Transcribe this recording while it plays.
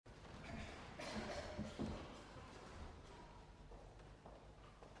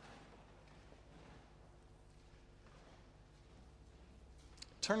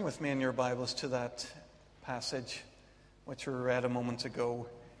Turn with me in your Bibles to that passage which we read a moment ago,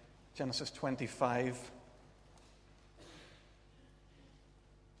 Genesis 25.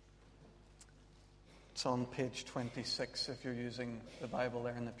 It's on page 26 if you're using the Bible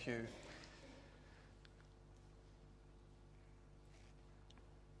there in the pew.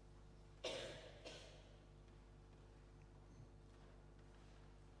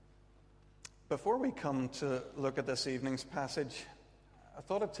 Before we come to look at this evening's passage, I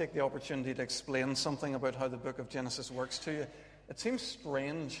thought I'd take the opportunity to explain something about how the book of Genesis works to you. It seems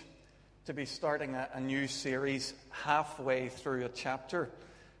strange to be starting a new series halfway through a chapter,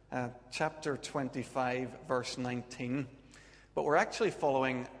 chapter 25, verse 19. But we're actually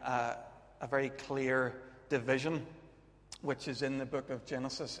following a very clear division, which is in the book of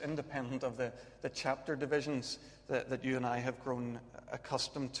Genesis, independent of the chapter divisions that you and I have grown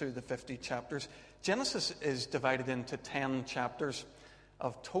accustomed to, the 50 chapters. Genesis is divided into 10 chapters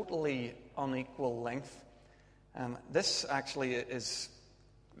of totally unequal length. This actually is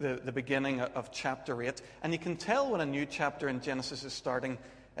the beginning of chapter 8. And you can tell when a new chapter in Genesis is starting.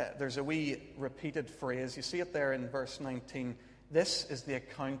 There's a wee repeated phrase. You see it there in verse 19. This is the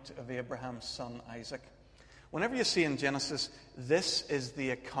account of Abraham's son Isaac. Whenever you see in Genesis, this is the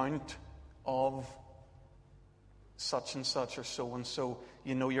account of such and such or so and so,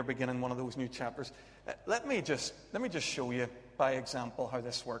 you know you're beginning one of those new chapters. Let me just show you by example how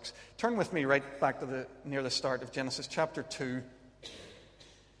this works. Turn with me right back to near the start of Genesis chapter 2.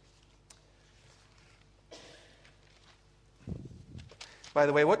 By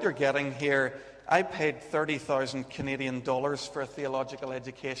the way, what you're getting here, I paid 30,000 Canadian dollars for a theological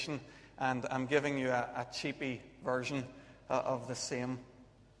education, and I'm giving you a cheapy version of the same.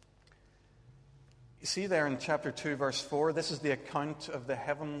 You see there in chapter 2, verse 4, this is the account of the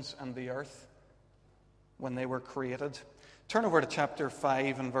heavens and the earth when they were created. Turn over to chapter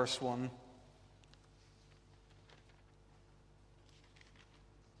 5 and verse 1.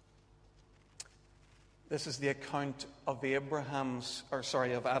 This is the account of Adam's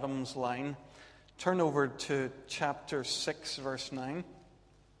line. Turn over to chapter 6, verse 9.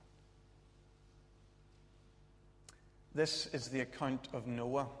 This is the account of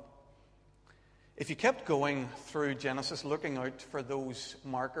Noah. If you kept going through Genesis, looking out for those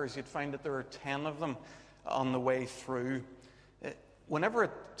markers, you'd find that there are 10 of them on the way through. Whenever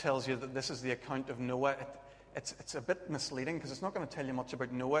it tells you that this is the account of Noah, it's a bit misleading because it's not going to tell you much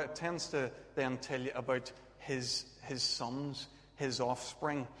about Noah. It tends to then tell you about his sons, his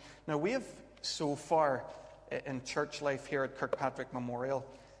offspring. Now, we have so far in church life here at Kirkpatrick Memorial,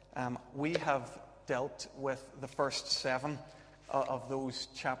 we have dealt with the first 7 of those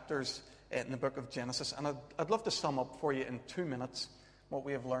chapters in the book of Genesis. And I'd love to sum up for you in 2 minutes what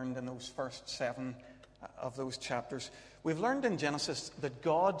we have learned in those first 7 of those chapters. We've learned in Genesis that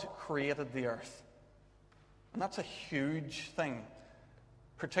God created the earth. And that's a huge thing,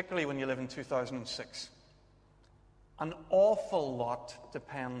 particularly when you live in 2006. An awful lot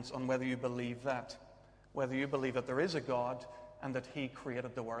depends on whether you believe that there is a God and that He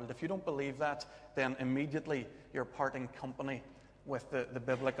created the world. If you don't believe that, then immediately you're parting company with the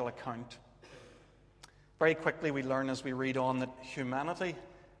biblical account. Very quickly we learn as we read on that humanity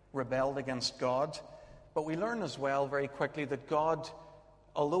rebelled against God, but we learn as well very quickly that God,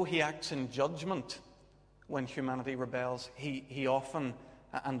 although He acts in judgment when humanity rebels, He often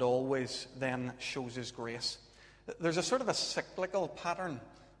and always then shows His grace. There's a sort of a cyclical pattern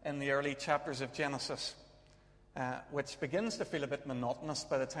in the early chapters of Genesis, which begins to feel a bit monotonous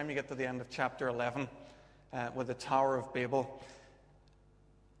by the time you get to the end of chapter 11 with the Tower of Babel.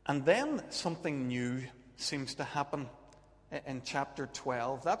 And then something new seems to happen in chapter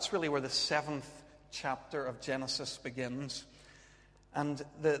 12. That's really where the 7th chapter of Genesis begins. And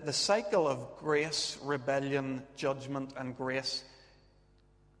the cycle of grace, rebellion, judgment, and grace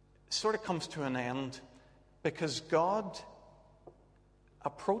sort of comes to an end because God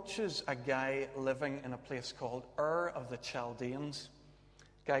approaches a guy living in a place called Ur of the Chaldeans,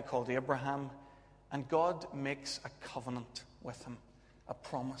 a guy called Abraham, and God makes a covenant with him, a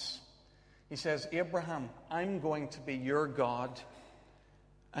promise. He says, Abraham, I'm going to be your God,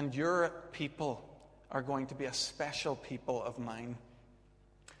 and your people are going to be a special people of mine.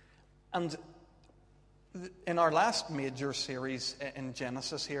 And in our last major series in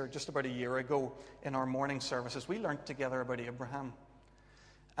Genesis here, just about a year ago, in our morning services, we learned together about Abraham.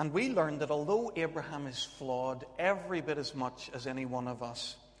 And we learned that although Abraham is flawed every bit as much as any one of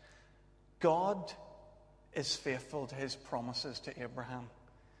us, God is faithful to His promises to Abraham.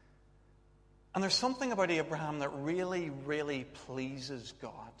 And there's something about Abraham that really, really pleases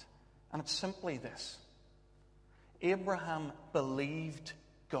God. And it's simply this. Abraham believed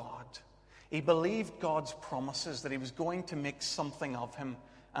God. He believed God's promises that he was going to make something of him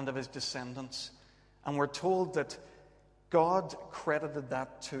and of his descendants. And we're told that God credited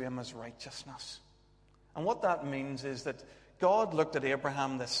that to him as righteousness. And what that means is that God looked at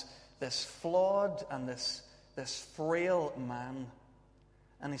Abraham, this flawed and this frail man,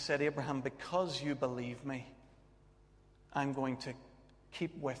 and he said, Abraham, because you believe me, I'm going to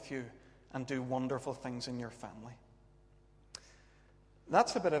keep with you and do wonderful things in your family.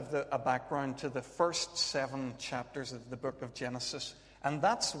 That's a bit of a background to the first 7 chapters of the book of Genesis. And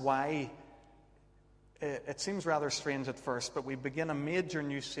that's why it seems rather strange at first, but we begin a major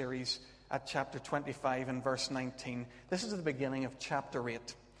new series at chapter 25 and verse 19. This is the beginning of chapter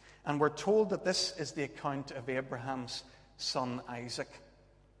 8. And we're told that this is the account of Abraham's son Isaac.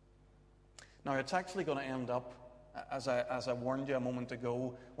 Now, it's actually going to end up, as I warned you a moment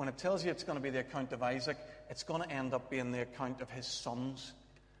ago, when it tells you it's going to be the account of Isaac, it's going to end up being the account of his sons,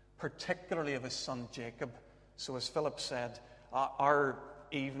 particularly of his son Jacob. So as Philip said, our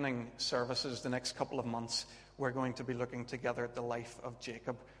evening services the next couple of months, we're going to be looking together at the life of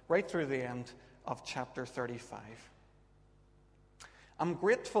Jacob, right through the end of chapter 35. I'm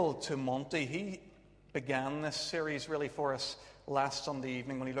grateful to Monty. He began this series really for us last Sunday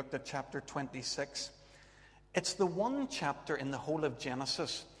evening when he looked at chapter 26. It's the one chapter in the whole of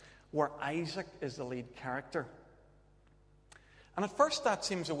Genesis where Isaac is the lead character. And at first that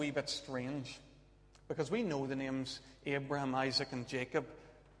seems a wee bit strange, because we know the names Abraham, Isaac, and Jacob.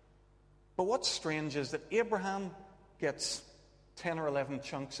 But what's strange is that Abraham gets 10 or 11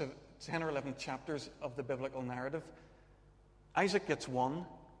 chapters of the biblical narrative. Isaac gets 1,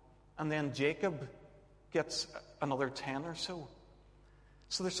 and then Jacob gets another 10 or so.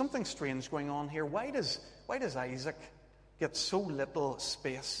 So there's something strange going on here. Why does Isaac get so little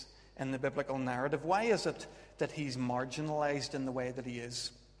space in the biblical narrative? Why is it that he's marginalized in the way that he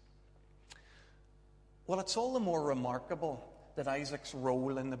is? Well, it's all the more remarkable that Isaac's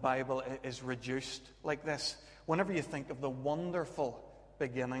role in the Bible is reduced like this. Whenever you think of the wonderful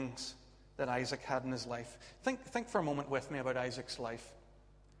beginnings that Isaac had in his life. Think for a moment with me about Isaac's life.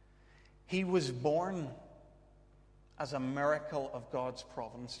 He was born as a miracle of God's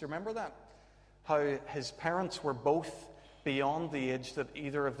providence. Do you remember that? How his parents were both beyond the age that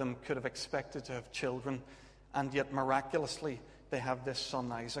either of them could have expected to have children, and yet miraculously they have this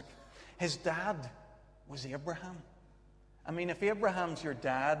son Isaac. His dad was Abraham. I mean, if Abraham's your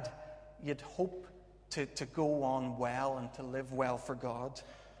dad, you'd hope to go on well and to live well for God.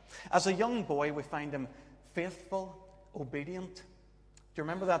 As a young boy, we find him faithful, obedient. Do you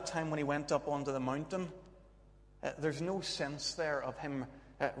remember that time when he went up onto the mountain? There's no sense there of him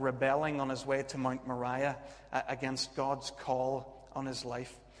rebelling on his way to Mount Moriah against God's call on his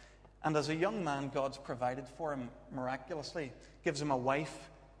life. And as a young man, God's provided for him miraculously, gives him a wife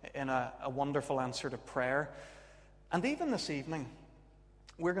in a wonderful answer to prayer. And even this evening,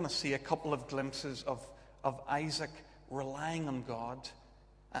 we're going to see a couple of glimpses of Isaac relying on God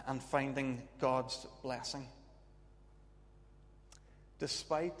and finding God's blessing.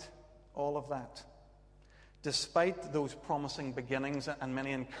 Despite all of that, despite those promising beginnings and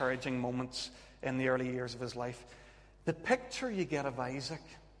many encouraging moments in the early years of his life, the picture you get of Isaac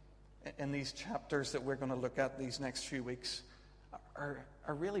in these chapters that we're going to look at these next few weeks are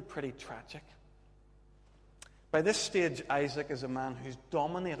really pretty tragic. By this stage, Isaac is a man who's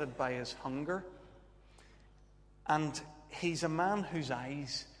dominated by his hunger, and he's a man whose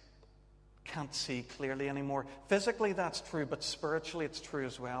eyes can't see clearly anymore. Physically, that's true, but spiritually, it's true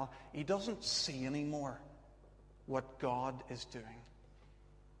as well. He doesn't see anymore what God is doing.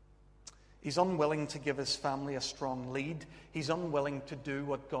 He's unwilling to give his family a strong lead. He's unwilling to do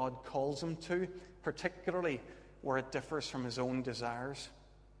what God calls him to, particularly where it differs from his own desires.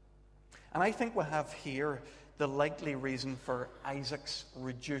 And I think we have here the likely reason for Isaac's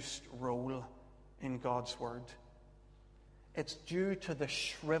reduced role in God's Word. It's due to the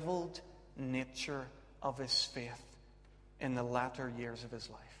shriveled nature of his faith in the latter years of his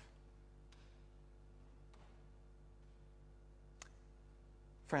life.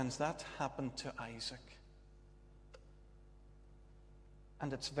 Friends, that happened to Isaac.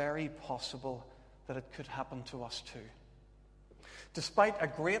 And it's very possible that it could happen to us too. Despite a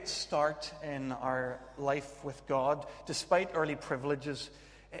great start in our life with God, despite early privileges,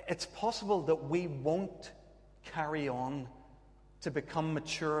 it's possible that we won't carry on to become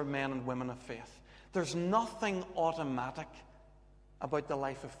mature men and women of faith. There's nothing automatic about the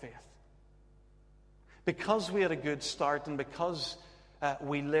life of faith. Because we had a good start and because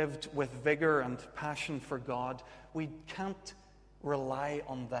we lived with vigor and passion for God, we can't rely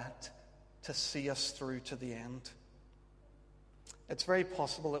on that to see us through to the end. It's very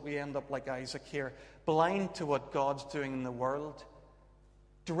possible that we end up like Isaac here, blind to what God's doing in the world,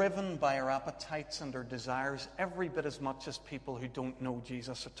 driven by our appetites and our desires every bit as much as people who don't know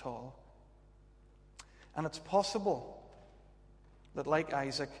Jesus at all. And it's possible that, like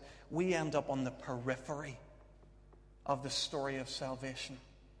Isaac, we end up on the periphery of the story of salvation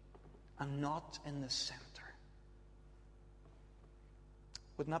and not in the center.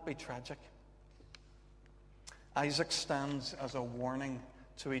 Wouldn't that be tragic? Isaac stands as a warning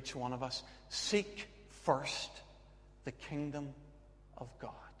to each one of us. Seek first the kingdom of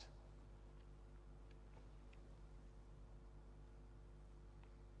God.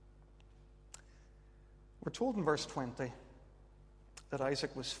 We're told in verse 20 that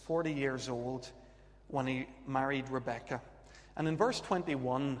Isaac was 40 years old when he married Rebekah. And in verse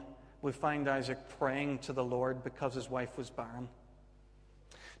 21, we find Isaac praying to the Lord because his wife was barren.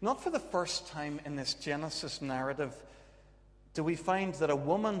 Not for the first time in this Genesis narrative do we find that a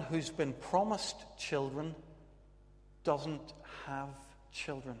woman who's been promised children doesn't have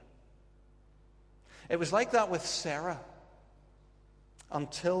children. It was like that with Sarah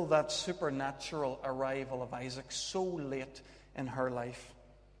until that supernatural arrival of Isaac so late in her life.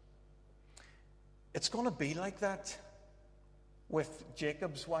 It's going to be like that with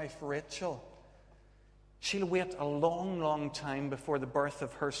Jacob's wife, Rachel. She'll wait a long, long time before the birth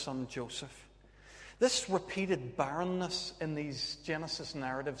of her son, Joseph. This repeated barrenness in these Genesis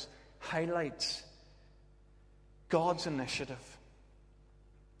narratives highlights God's initiative,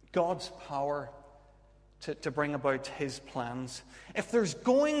 God's power to bring about His plans. If there's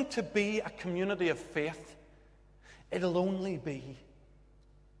going to be a community of faith, it'll only be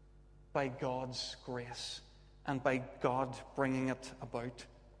by God's grace and by God bringing it about.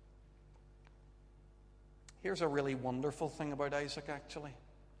 Here's a really wonderful thing about Isaac, actually.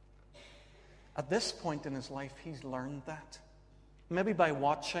 At this point in his life, he's learned that. Maybe by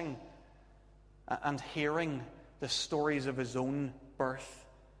watching and hearing the stories of his own birth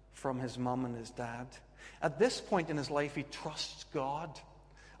from his mum and his dad. At this point in his life, he trusts God.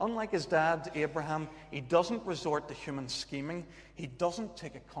 Unlike his dad, Abraham, he doesn't resort to human scheming. He doesn't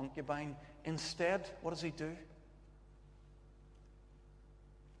take a concubine. Instead, what does he do?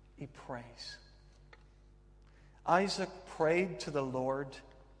 He prays. Isaac prayed to the Lord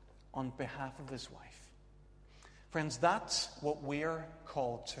on behalf of his wife. Friends, that's what we're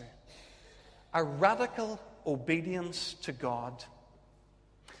called to. A radical obedience to God.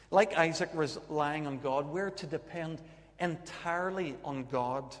 Like Isaac relying on God, we're to depend entirely on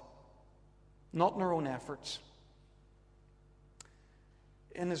God, not in our own efforts.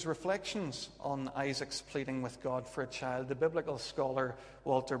 In his reflections on Isaac's pleading with God for a child, the biblical scholar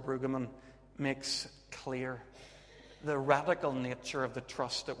Walter Brueggemann makes clear the radical nature of the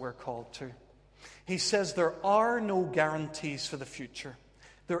trust that we're called to. He says there are no guarantees for the future.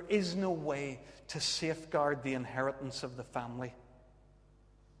 There is no way to safeguard the inheritance of the family.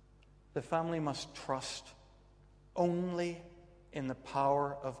 The family must trust only in the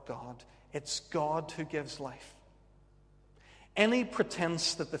power of God. It's God who gives life. Any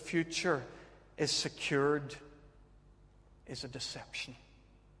pretense that the future is secured is a deception.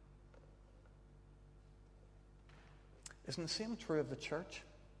 Isn't the same true of the church?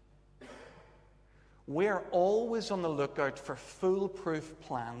 We're always on the lookout for foolproof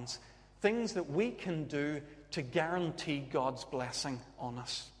plans, things that we can do to guarantee God's blessing on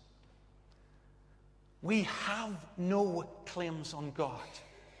us. We have no claims on God.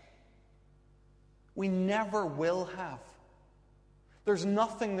 We never will have. There's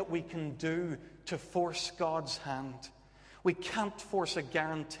nothing that we can do to force God's hand. We can't force a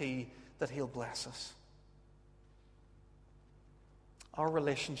guarantee that He'll bless us. Our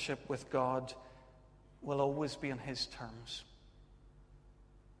relationship with God will always be on His terms.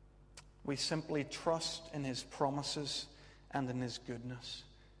 We simply trust in His promises and in His goodness.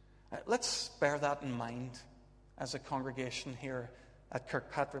 Let's bear that in mind as a congregation here at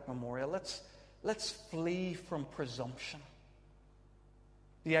Kirkpatrick Memorial. Let's flee from presumption.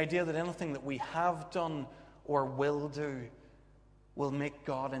 The idea that anything that we have done or will do will make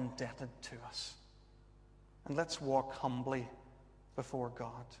God indebted to us. And let's walk humbly before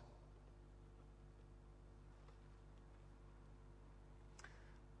God.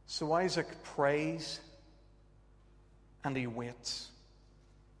 So Isaac prays and he waits.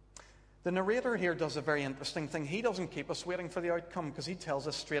 The narrator here does a very interesting thing. He doesn't keep us waiting for the outcome because he tells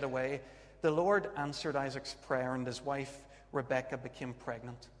us straight away, the Lord answered Isaac's prayer and his wife Rebekah became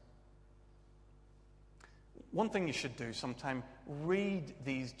pregnant. One thing you should do sometime, read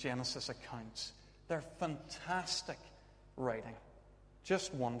these Genesis accounts. They're fantastic writing.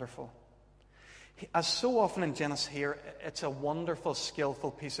 Just wonderful. As so often in Genesis here, it's a wonderful,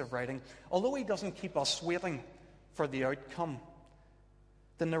 skillful piece of writing. Although he doesn't keep us waiting for the outcome,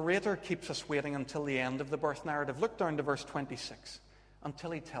 the narrator keeps us waiting until the end of the birth narrative. Look down to verse 26, until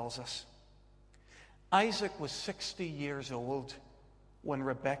he tells us. Isaac was 60 years old when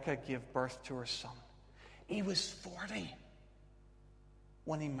Rebekah gave birth to her son. He was 40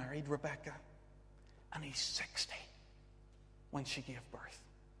 when he married Rebekah, and he's 60 when she gave birth.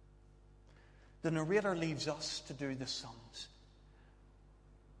 The narrator leaves us to do the sums.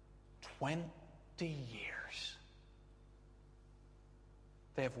 20 years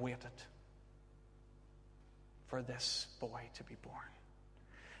they have waited for this boy to be born.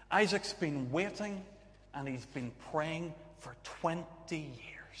 Isaac's been waiting and he's been praying for 20 years.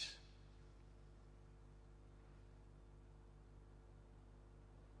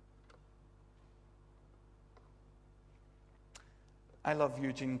 I love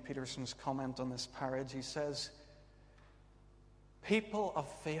Eugene Peterson's comment on this passage. He says, people of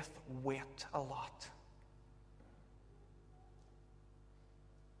faith wait a lot.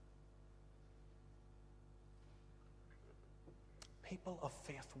 People of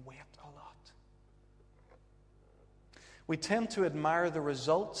faith wait a lot. We tend to admire the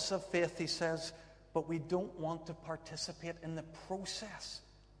results of faith, he says, but we don't want to participate in the process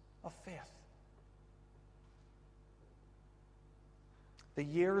of faith. The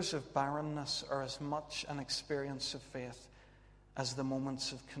years of barrenness are as much an experience of faith as the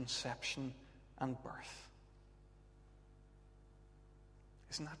moments of conception and birth.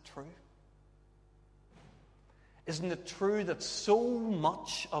 Isn't that true? Isn't it true that so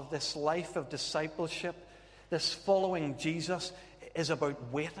much of this life of discipleship, this following Jesus, is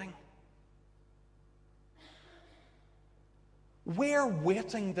about waiting? We're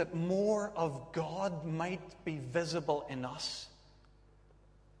waiting that more of God might be visible in us.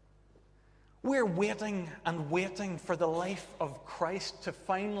 We're waiting and waiting for the life of Christ to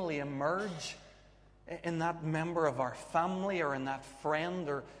finally emerge in that member of our family or in that friend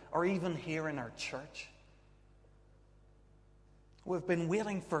or even here in our church. We've been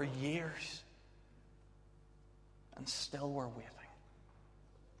waiting for years, and still we're waiting.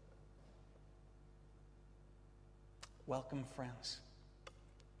 Welcome, friends,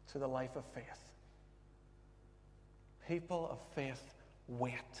 to the life of faith. People of faith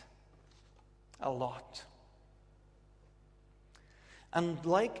wait a lot. And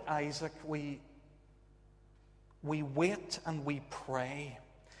like Isaac, we wait and we pray.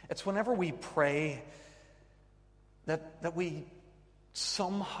 It's whenever we pray that we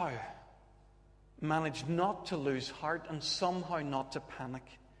somehow manage not to lose heart and somehow not to panic.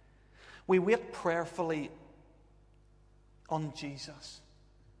 We wait prayerfully on Jesus.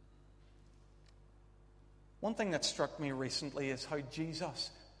 One thing that struck me recently is how Jesus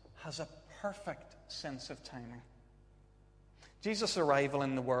has a perfect sense of timing. Jesus' arrival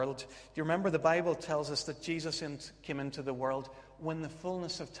in the world, do you remember the Bible tells us that Jesus came into the world when the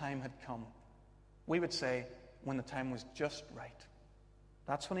fullness of time had come? We would say when the time was just right.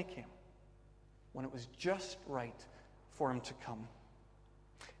 That's when he came. When it was just right for him to come.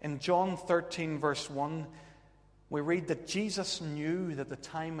 In John 13, verse 1, we read that Jesus knew that the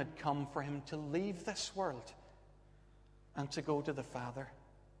time had come for him to leave this world and to go to the Father.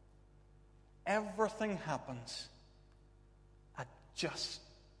 Everything happens at just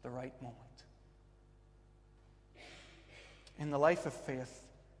the right moment. In the life of faith,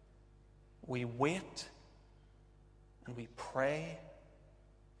 we wait and we pray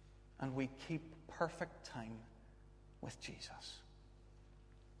and we keep perfect time with Jesus.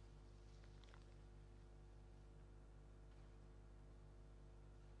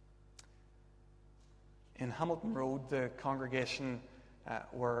 In Hamilton Road, the congregation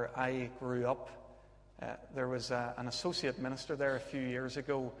where I grew up, there was an associate minister there a few years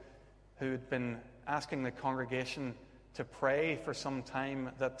ago who had been asking the congregation to pray for some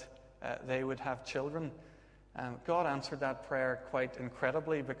time that they would have children. God answered that prayer quite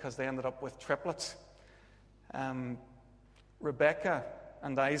incredibly because they ended up with triplets. Rebekah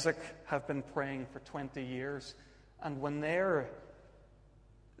and Isaac have been praying for 20 years, and when their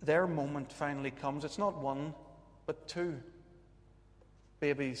moment finally comes, it's not one, but two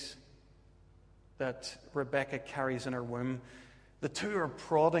babies that Rebekah carries in her womb. The two are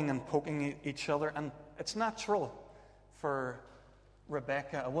prodding and poking each other, and it's natural for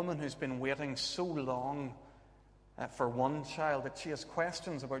Rebekah, a woman who's been waiting so long for one child, that she has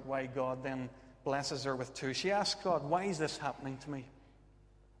questions about why God then blesses her with two. She asks God, why is this happening to me?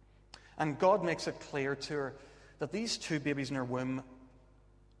 And God makes it clear to her that these two babies in her womb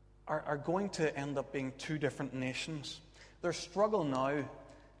are going to end up being two different nations. Their struggle now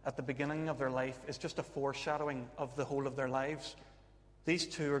at the beginning of their life is just a foreshadowing of the whole of their lives. These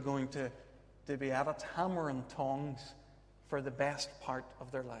two are going to be at it, hammer and tongs, for the best part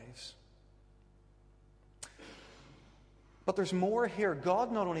of their lives. But there's more here.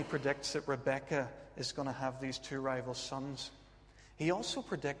 God not only predicts that Rebekah is going to have these two rival sons, he also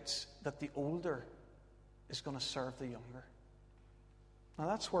predicts that the older is going to serve the younger. Now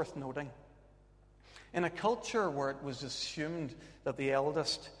that's worth noting. In a culture where it was assumed that the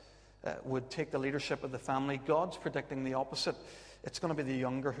eldest would take the leadership of the family, God's predicting the opposite. It's going to be the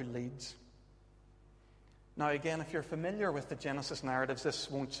younger who leads. Now again, if you're familiar with the Genesis narratives, this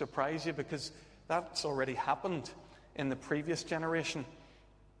won't surprise you because that's already happened in the previous generation.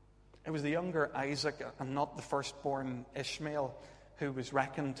 It was the younger Isaac and not the firstborn Ishmael who was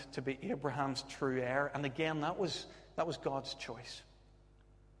reckoned to be Abraham's true heir. And again, that was God's choice.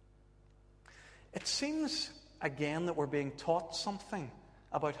 It seems, again, that we're being taught something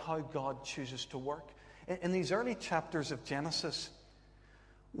about how God chooses to work. In these early chapters of Genesis,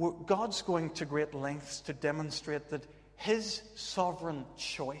 God's going to great lengths to demonstrate that his sovereign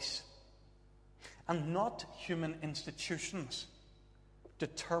choice and not human institutions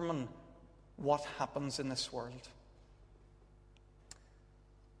determine what happens in this world.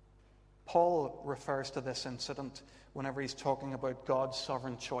 Paul refers to this incident whenever he's talking about God's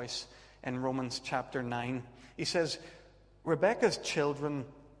sovereign choice in Romans chapter 9. He says, Rebekah's children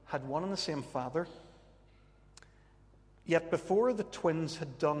had one and the same father, yet before the twins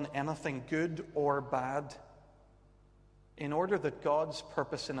had done anything good or bad, in order that God's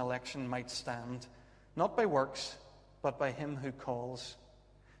purpose in election might stand, not by works, but by him who calls,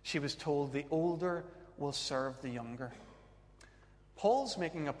 she was told the older will serve the younger. Paul's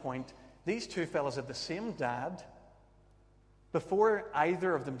making a point. These two fellows had the same dad. Before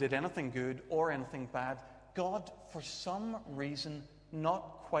either of them did anything good or anything bad, God, for some reason not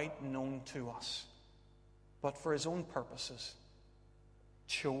quite known to us, but for his own purposes,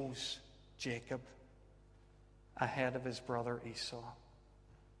 chose Jacob ahead of his brother Esau.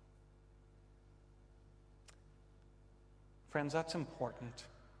 Friends, that's important,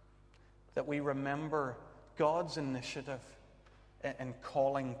 that we remember God's initiative in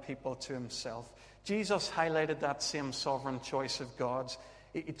calling people to himself. Jesus highlighted that same sovereign choice of God's.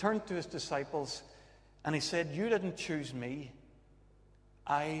 He turned to his disciples and he said, you didn't choose me,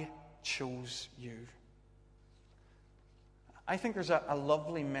 I chose you. I think there's a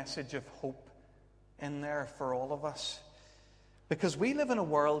lovely message of hope in there for all of us, because we live in a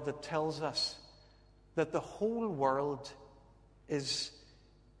world that tells us that the whole world is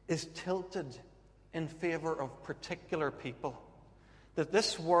tilted in favor of particular people. That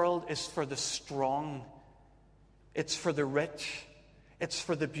this world is for the strong, it's for the rich, it's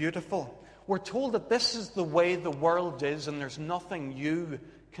for the beautiful. We're told that this is the way the world is and there's nothing you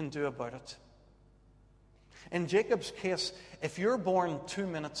can do about it. In Jacob's case, if you're born 2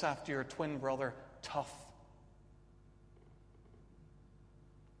 minutes after your twin brother, tough.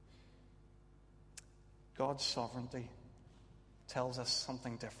 God's sovereignty tells us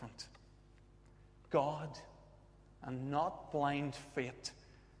something different. God, and not blind fate,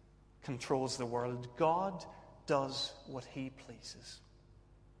 controls the world. God does what he pleases.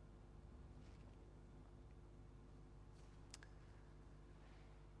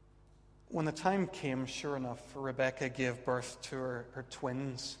 When the time came, sure enough, Rebekah gave birth to her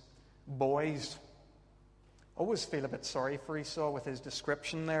twins, boys. I always feel a bit sorry for Esau with his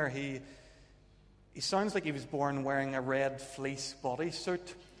description there. He sounds like he was born wearing a red fleece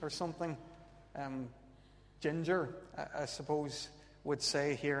bodysuit or something. Ginger, I suppose, would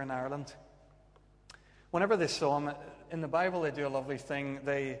say here in Ireland. Whenever they saw him, in the Bible they do a lovely thing.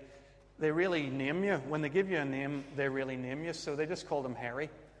 They really name you. When they give you a name, they really name you. So they just called him Harry.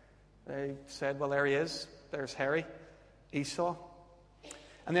 They said, well, there he is. There's Harry, Esau.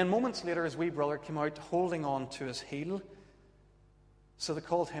 And then moments later, his wee brother came out holding on to his heel. So they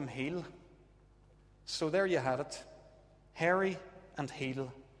called him Heel. So there you had it. Harry and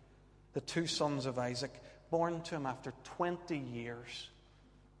Heel, the two sons of Isaac, born to him after 20 years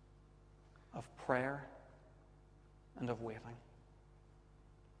of prayer and of waiting.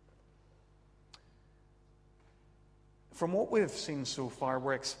 From what we've seen so far,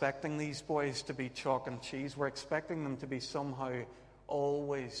 we're expecting these boys to be chalk and cheese. We're expecting them to be somehow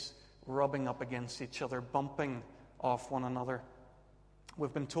always rubbing up against each other, bumping off one another.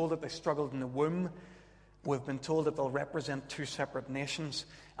 We've been told that they struggled in the womb. We've been told that they'll represent two separate nations.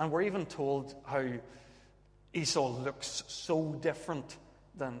 And we're even told how Esau looks so different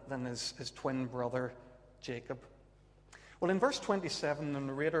than his twin brother Jacob. Well, in verse 27, the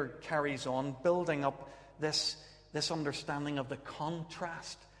narrator carries on, building up this understanding of the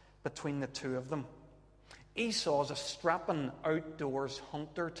contrast between the two of them. Esau's a strapping outdoors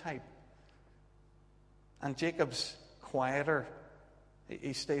hunter type, and Jacob's quieter.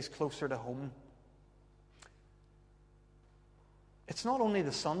 He stays closer to home. It's not only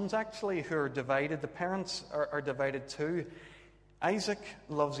the sons, actually, who are divided. The parents are divided too. Isaac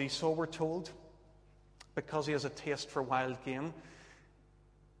loves Esau, we're told, because he has a taste for wild game.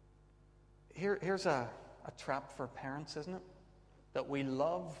 Here's a trap for parents, isn't it? That we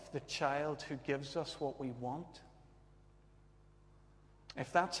love the child who gives us what we want.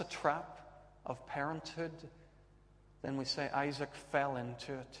 If that's a trap of parenthood, then we say Isaac fell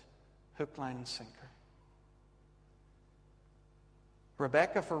into it, hook, line, and sinker.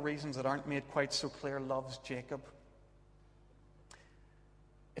 Rebekah, for reasons that aren't made quite so clear, loves Jacob.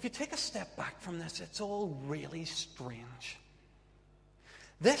 If you take a step back from this, it's all really strange.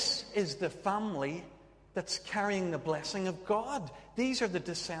 This is the family that's carrying the blessing of God. These are the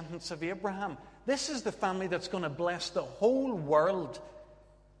descendants of Abraham. This is the family that's going to bless the whole world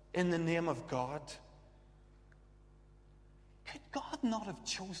in the name of God. Could God not have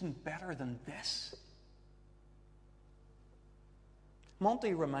chosen better than this?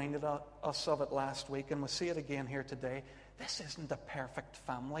 Monty reminded us of it last week, and we'll see it again here today. This isn't a perfect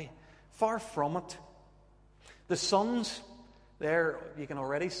family. Far from it. The sons, you can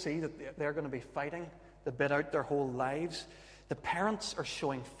already see that they're going to be fighting the bit out their whole lives. The parents are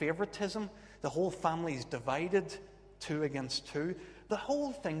showing favoritism. The whole family is divided, 2 against 2. The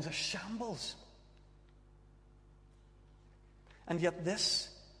whole thing's a shambles. And yet this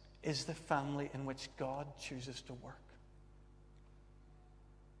is the family in which God chooses to work.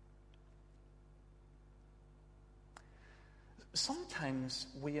 Sometimes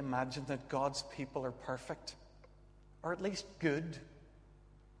we imagine that God's people are perfect, or at least good.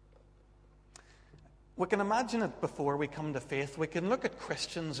 We can imagine it before we come to faith. We can look at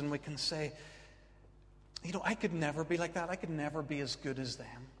Christians and we can say, I could never be like that. I could never be as good as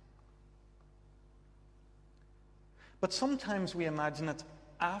them. But sometimes we imagine it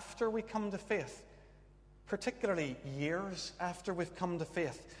after we come to faith, particularly years after we've come to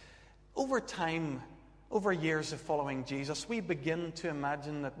faith. Over time, over years of following Jesus, we begin to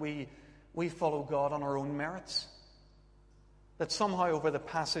imagine that we follow God on our own merits. That somehow over the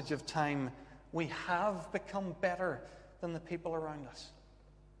passage of time, we have become better than the people around us.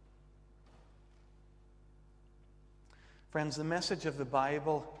 Friends, the message of the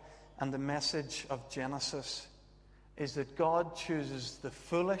Bible and the message of Genesis is that God chooses the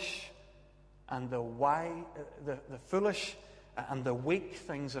foolish and the foolish and the weak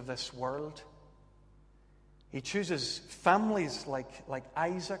things of this world. He chooses families like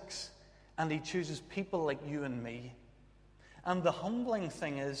Isaac's, and he chooses people like you and me. And the humbling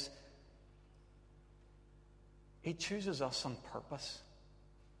thing is, he chooses us on purpose.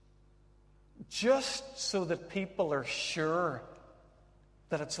 Just so that people are sure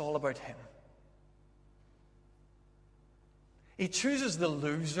that it's all about him. He chooses the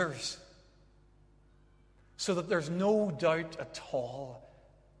losers so that there's no doubt at all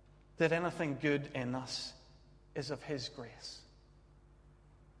that anything good in us is of his grace.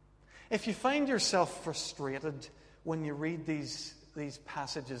 If you find yourself frustrated when you read these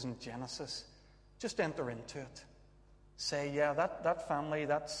passages in Genesis, just enter into it. Say, yeah, that family,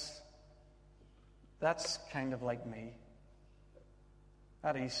 that's kind of like me.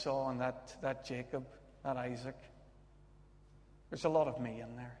 That Esau and that Jacob, that Isaac. There's a lot of me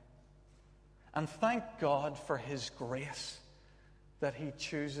in there. And thank God for his grace that he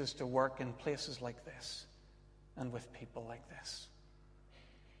chooses to work in places like this and with people like this.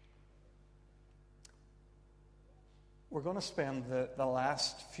 We're going to spend the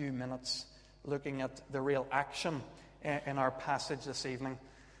last few minutes looking at the real action in our passage this evening.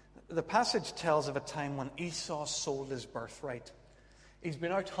 The passage tells of a time when Esau sold his birthright. He's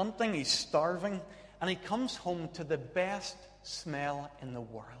been out hunting, he's starving, and he comes home to the best smell in the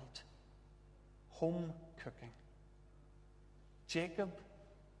world. Home cooking. Jacob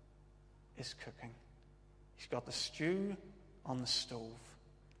is cooking. He's got the stew on the stove,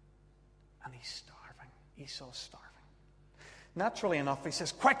 and he's starving. Esau's starving. Naturally enough, he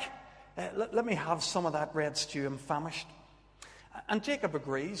says, quick, let me have some of that red stew. I'm famished. And Jacob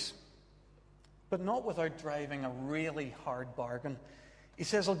agrees, but not without driving a really hard bargain. He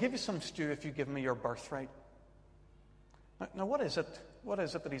says, I'll give you some stew if you give me your birthright. Now, what is it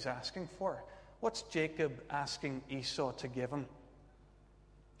that he's asking for? What's Jacob asking Esau to give him?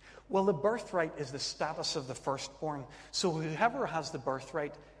 Well, the birthright is the status of the firstborn. So whoever has the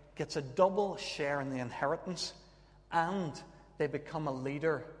birthright gets a double share in the inheritance, and they become a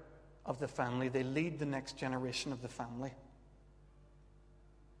leader of the family. They lead the next generation of the family.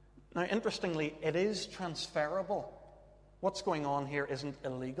 Now, interestingly, it is transferable. What's going on here isn't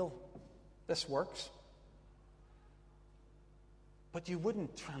illegal. This works. But you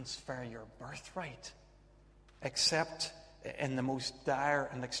wouldn't transfer your birthright except in the most dire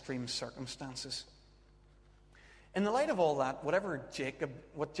and extreme circumstances. In the light of all that,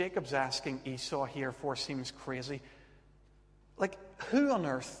 what Jacob's asking Esau here for seems crazy. Like, who on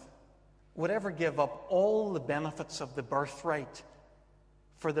earth would ever give up all the benefits of the birthright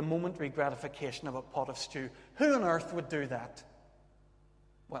for the momentary gratification of a pot of stew? Who on earth would do that?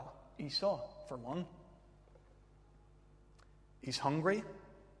 Well, Esau, for one. He's hungry.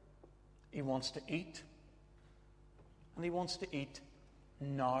 He wants to eat. And he wants to eat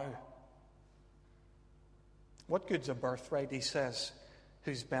now. What good's a birthright, he says,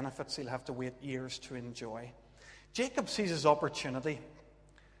 whose benefits he'll have to wait years to enjoy? Jacob sees his opportunity.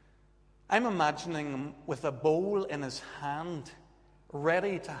 I'm imagining him with a bowl in his hand,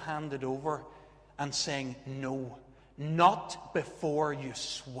 ready to hand it over and saying, no, not before you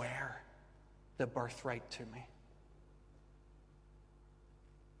swear the birthright to me.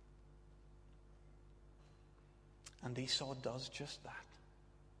 And Esau does just that.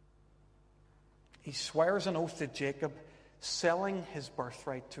 He swears an oath to Jacob, selling his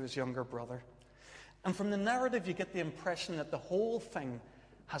birthright to his younger brother. And from the narrative, you get the impression that the whole thing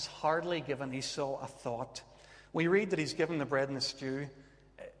has hardly given Esau a thought. We read that he's given the bread and the stew.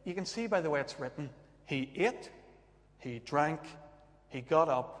 You can see by the way it's written, he ate, he drank, he got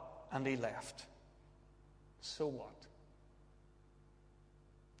up, and he left. So what?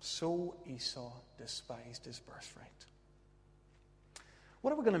 So Esau despised his birthright.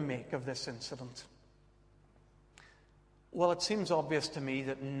 What are we going to make of this incident? Well, it seems obvious to me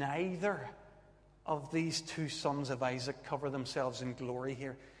that neither of these two sons of Isaac cover themselves in glory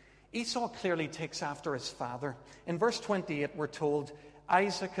here. Esau clearly takes after his father. In verse 28, we're told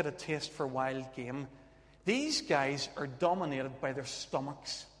Isaac had a taste for wild game. These guys are dominated by their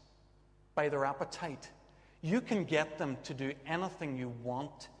stomachs, by their appetite. You can get them to do anything you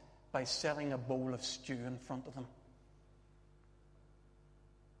want by setting a bowl of stew in front of them.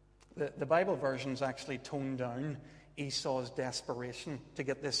 The Bible versions actually tone down Esau's desperation to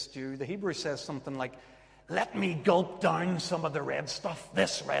get this stew. The Hebrew says something like, let me gulp down some of the red stuff,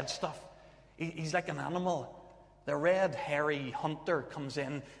 this red stuff. He's like an animal. The red, hairy hunter comes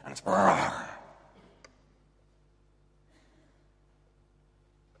in and it's...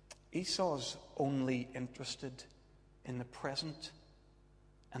 Esau's only interested in the present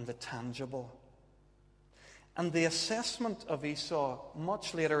and the tangible. And the assessment of Esau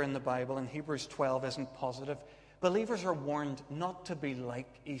much later in the Bible, in Hebrews 12, isn't positive. Believers are warned not to be like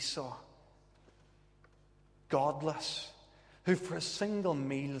Esau, godless, who for a single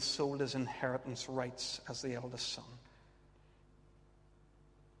meal sold his inheritance rights as the eldest son.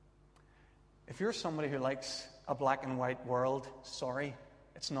 If you're somebody who likes a black and white world, sorry,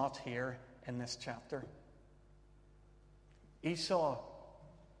 it's not here in this chapter. Esau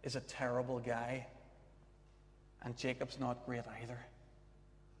is a terrible guy, and Jacob's not great either.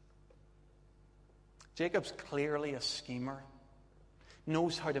 Jacob's clearly a schemer,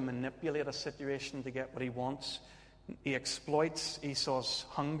 knows how to manipulate a situation to get what he wants. He exploits Esau's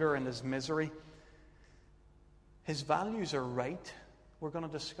hunger and his misery. His values are right, we're going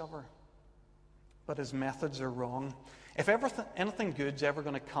to discover, but his methods are wrong. If anything good's ever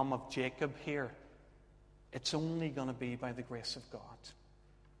going to come of Jacob here, it's only going to be by the grace of God.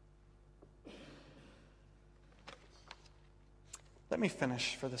 Let me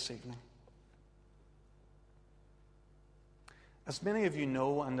finish for this evening. As many of you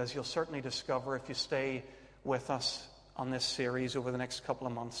know, and as you'll certainly discover if you stay with us on this series over the next couple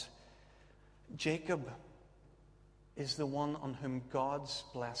of months, Jacob is the one on whom God's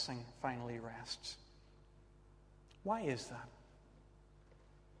blessing finally rests. Why is that?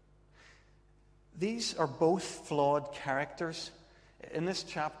 These are both flawed characters. In this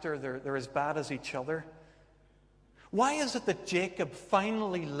chapter, they're as bad as each other. Why is it that Jacob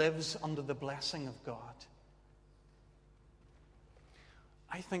finally lives under the blessing of God?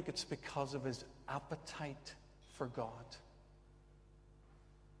 I think it's because of his appetite for God.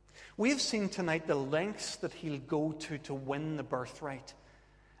 We've seen tonight the lengths that he'll go to win the birthright.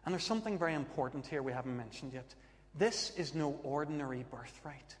 And there's something very important here we haven't mentioned yet. This is no ordinary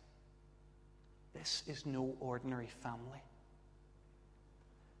birthright. This is no ordinary family.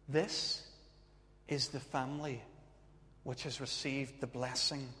 This is the family which has received the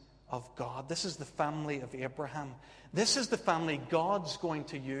blessing of God. This is the family of Abraham. This is the family God's going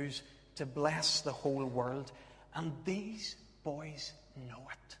to use to bless the whole world. And these boys know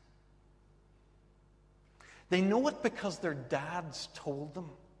it. They know it because their dads told them.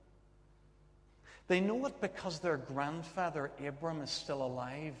 They know it because their grandfather Abram is still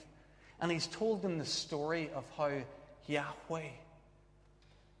alive. And he's told them the story of how Yahweh,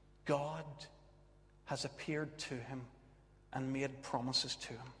 God, has appeared to him and made promises to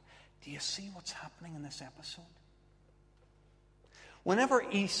him. Do you see what's happening in this episode? Whenever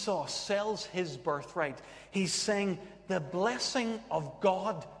Esau sells his birthright, he's saying, the blessing of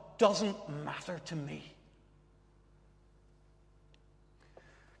God doesn't matter to me.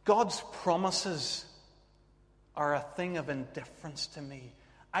 God's promises are a thing of indifference to me.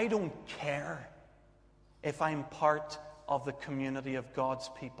 I don't care if I'm part of the community of God's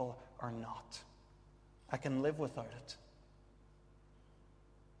people or not. I can live without it.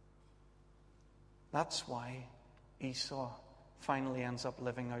 That's why Esau finally ends up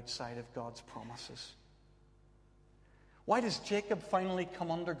living outside of God's promises. Why does Jacob finally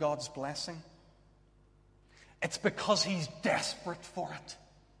come under God's blessing? It's because he's desperate for it.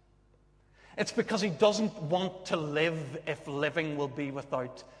 It's because he doesn't want to live if living will be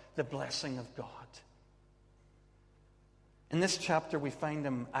without the blessing of God. In this chapter, we find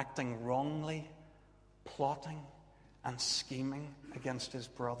him acting wrongly, plotting and scheming against his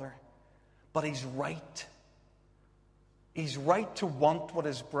brother. But he's right. He's right to want what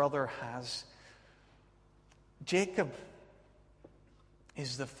his brother has. Jacob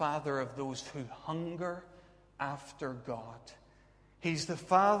is the father of those who hunger after God. He's the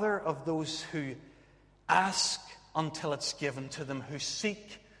father of those who ask until it's given to them, who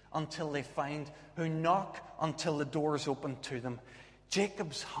seek until they find, who knock until the door is open to them.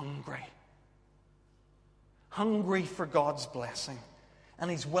 Jacob's hungry. Hungry for God's blessing.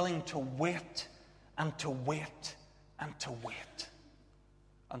 And he's willing to wait and to wait and to wait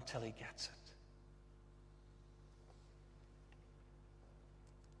until he gets it.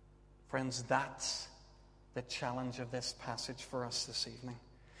 Friends, that's the challenge of this passage for us this evening.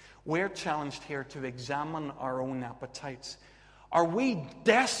 We're challenged here to examine our own appetites. Are we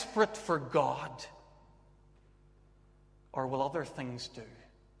desperate for God? Or will other things do?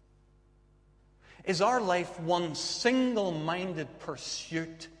 Is our life one single-minded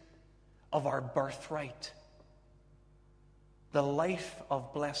pursuit of our birthright? The life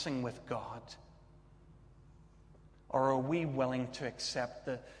of blessing with God? Or are we willing to accept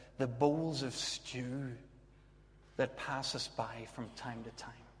the bowls of stew that pass us by from time to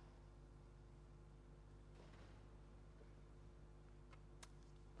time?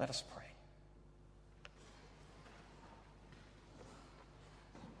 Let us pray.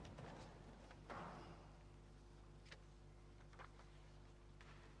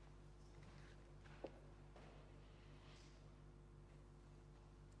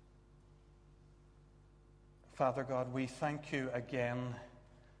 Father God, we thank you again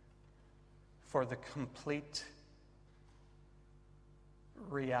for the complete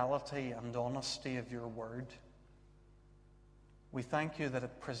reality and honesty of your word. We thank you that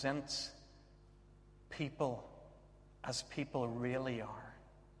it presents people as people really are,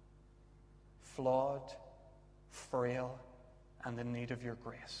 flawed, frail, and in need of your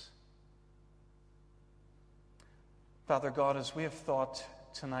grace. Father God, as we have thought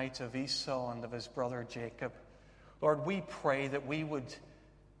tonight of Esau and of his brother Jacob, Lord, we pray that we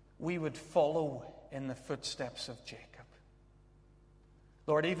would follow in the footsteps of Jacob.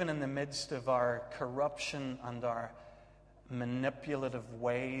 Lord, even in the midst of our corruption and our manipulative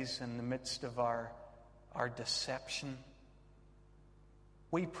ways, in the midst of our deception,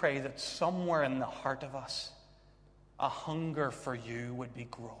 we pray that somewhere in the heart of us, a hunger for you would be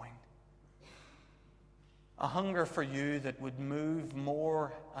growing. A hunger for you that would move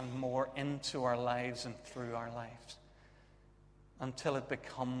more and more into our lives and through our lives until it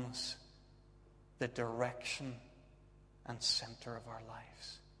becomes the direction and center of our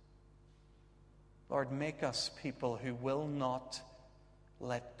lives. Lord, make us people who will not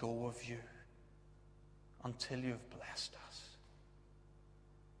let go of you until you've blessed us.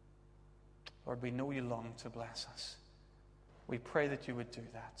 Lord, we know you long to bless us. We pray that you would do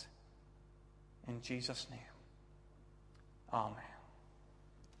that. In Jesus' name, amen.